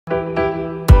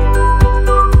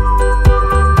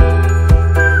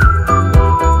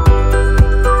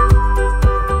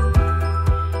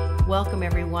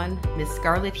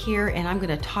Scarlett here, and I'm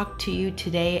going to talk to you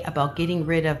today about getting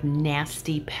rid of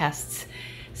nasty pests,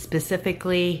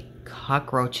 specifically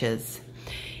cockroaches.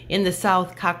 In the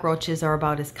South, cockroaches are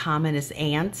about as common as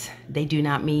ants. They do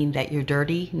not mean that you're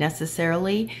dirty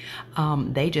necessarily.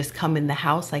 They just come in the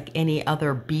house like any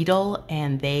other beetle,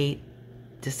 and they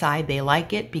decide they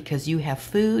like it because you have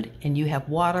food and you have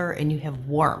water and you have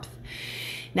warmth.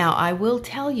 Now, I will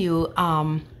tell you,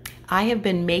 I have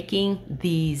been making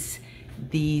these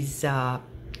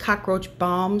cockroach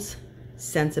bombs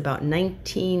since about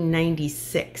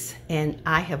 1996, and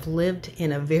I have lived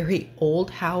in a very old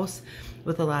house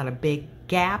with a lot of big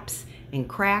gaps and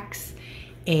cracks,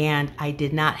 and I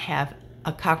did not have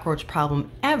a cockroach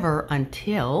problem ever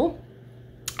until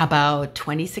about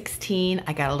 2016.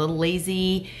 I got a little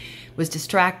lazy, was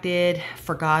distracted,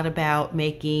 forgot about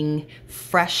making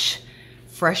fresh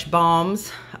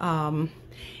bombs,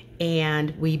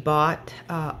 and we bought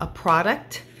a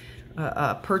product,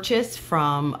 a purchase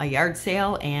from a yard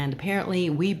sale, and apparently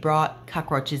we brought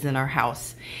cockroaches in our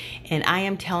house. And I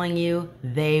am telling you,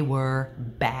 they were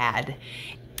bad.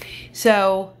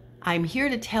 So I'm here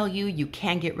to tell you, you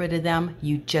can get rid of them.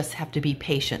 You just have to be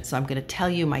patient. So I'm going to tell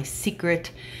you my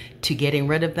secret to getting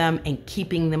rid of them and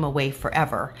keeping them away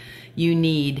forever. You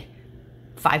need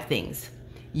 5 things.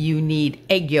 You need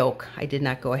egg yolk. I did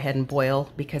not go ahead and boil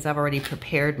because I've already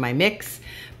prepared my mix,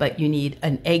 but you need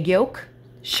an egg yolk,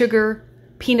 sugar,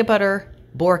 peanut butter,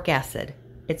 boric acid.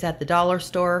 It's at the dollar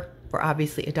store for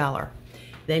obviously $1.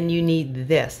 Then you need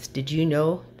this. Did you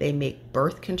know they make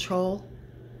birth control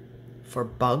for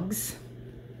bugs?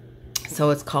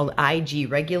 So it's called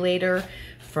IG Regulator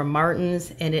from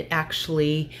Martin's, and it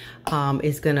actually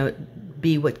is gonna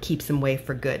be what keeps them away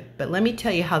for good. But let me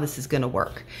tell you how this is gonna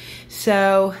work.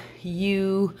 So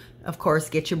you, of course,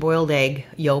 get your boiled egg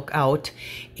yolk out,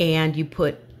 and you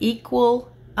put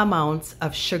equal amounts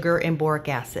of sugar and boric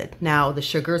acid. Now, the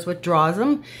sugar is what draws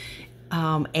them,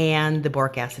 and the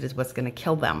boric acid is what's gonna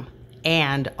kill them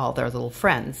and all their little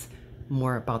friends.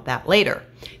 More about that later.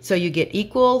 So you get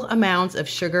equal amounts of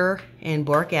sugar and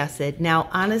boric acid. Now,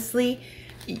 honestly,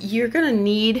 you're gonna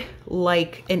need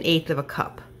like 1/8 of a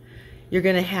cup. You're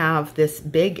gonna have this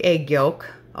big egg yolk,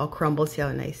 all crumbled. See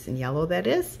how nice and yellow that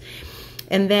is?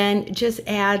 And then just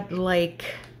add like,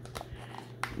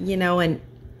 you know,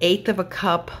 1/8 of a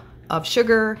cup of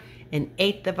sugar,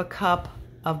 1/8 of a cup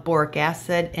of boric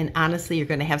acid. And honestly, you're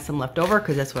gonna have some left over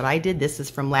because that's what I did. This is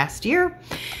from last year.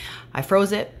 I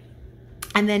froze it.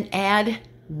 And then add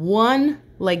 1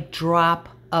 like drop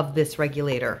of this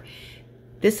regulator.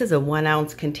 This is a 1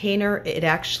 ounce container. It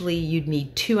actually, you'd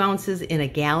need 2 ounces in a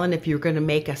gallon if you're gonna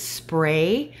make a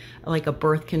spray, like a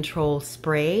birth control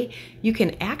spray. You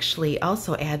can actually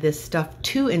also add this stuff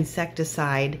to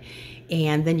insecticide,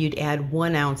 and then you'd add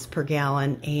 1 ounce per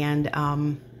gallon, and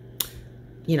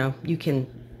you know, you can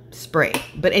spray.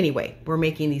 But anyway, we're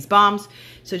making these bombs,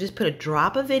 so just put a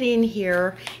drop of it in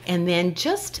here, and then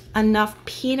just enough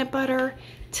peanut butter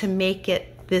to make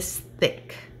it this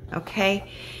thick, okay?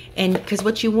 And because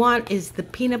what you want is the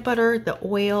peanut butter, the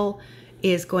oil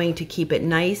is going to keep it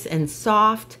nice and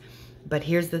soft. But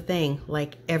here's the thing,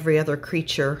 like every other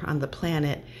creature on the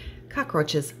planet,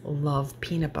 cockroaches love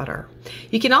peanut butter.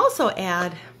 You can also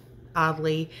add,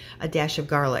 oddly, a dash of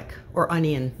garlic or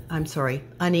onion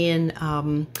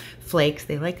flakes.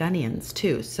 They like onions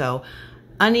too. So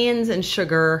onions and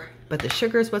sugar, but the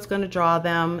sugar is what's going to draw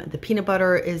them. The peanut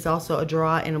butter is also a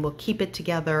draw, and it will keep it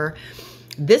together.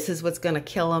 This is what's going to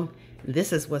kill them.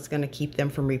 This is what's going to keep them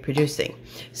from reproducing.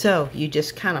 So you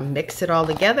just kind of mix it all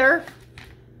together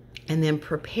and then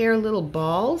prepare little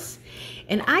balls.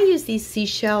 And I use these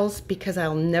seashells because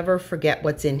I'll never forget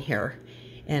what's in here.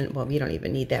 And well, you don't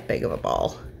even need that big of a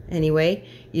ball. Anyway,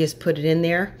 you just put it in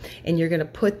there, and you're going to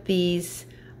put these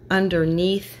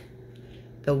underneath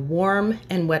the warm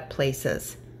and wet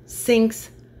places. Sinks,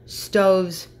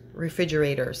 stoves,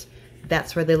 refrigerators.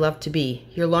 That's where they love to be.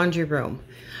 Your laundry room.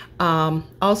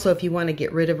 Also, if you want to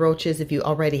get rid of roaches, if you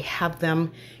already have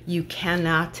them, you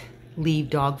cannot leave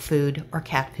dog food or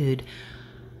cat food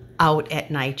out at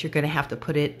night. You're going to have to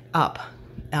put it up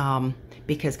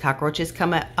because cockroaches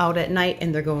come out at night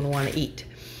and they're going to want to eat.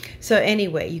 So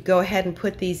anyway, you go ahead and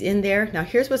put these in there. Now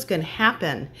here's what's going to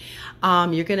happen.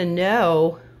 You're going to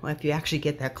know, well, if you actually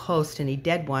get that close to any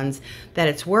dead ones, that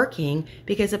it's working,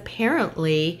 because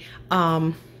apparently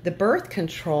the birth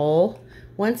control,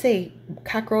 once a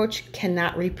cockroach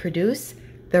cannot reproduce,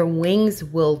 their wings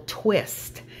will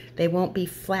twist. They won't be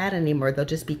flat anymore. They'll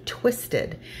just be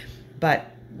twisted.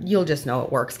 But you'll just know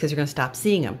it works because you're going to stop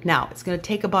seeing them. Now, it's going to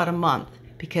take about a month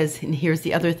because, and here's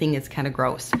the other thing that's kind of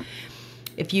gross.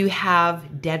 If you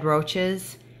have dead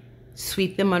roaches,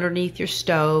 sweep them underneath your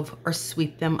stove or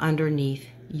sweep them underneath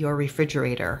your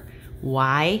refrigerator.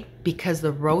 Why? Because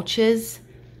the roaches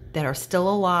that are still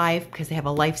alive, because they have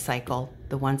a life cycle,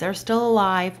 the ones that are still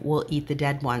alive will eat the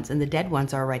dead ones, and the dead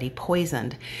ones are already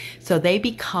poisoned. So they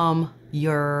become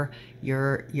your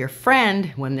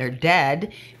friend when they're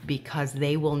dead, because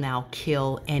they will now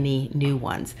kill any new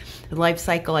ones. The life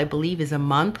cycle, I believe, is a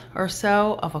month or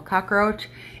so of a cockroach,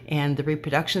 and the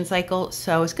reproduction cycle.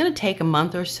 So it's going to take a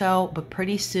month or so, but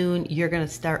pretty soon you're going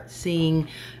to start seeing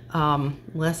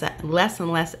less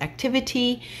and less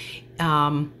activity.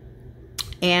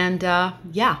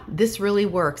 Yeah, this really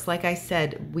works. Like I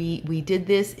said, we did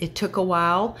this. It took a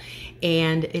while,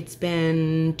 and it's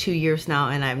been 2 years now,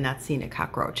 and I've not seen a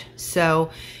cockroach.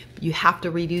 So you have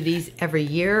to redo these every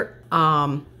year.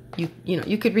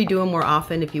 You could redo them more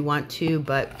often if you want to,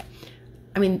 but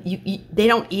I mean, they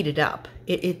don't eat it up.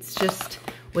 It's just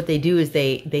what they do is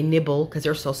they nibble, because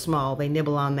they're so small. They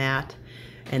nibble on that,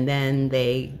 and then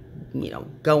they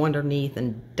go underneath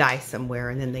and die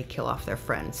somewhere, and then they kill off their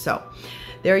friends. So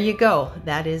there you go.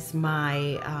 That is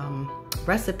my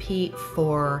recipe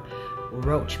for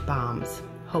roach bombs.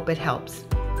 Hope it helps.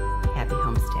 Happy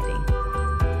homesteading.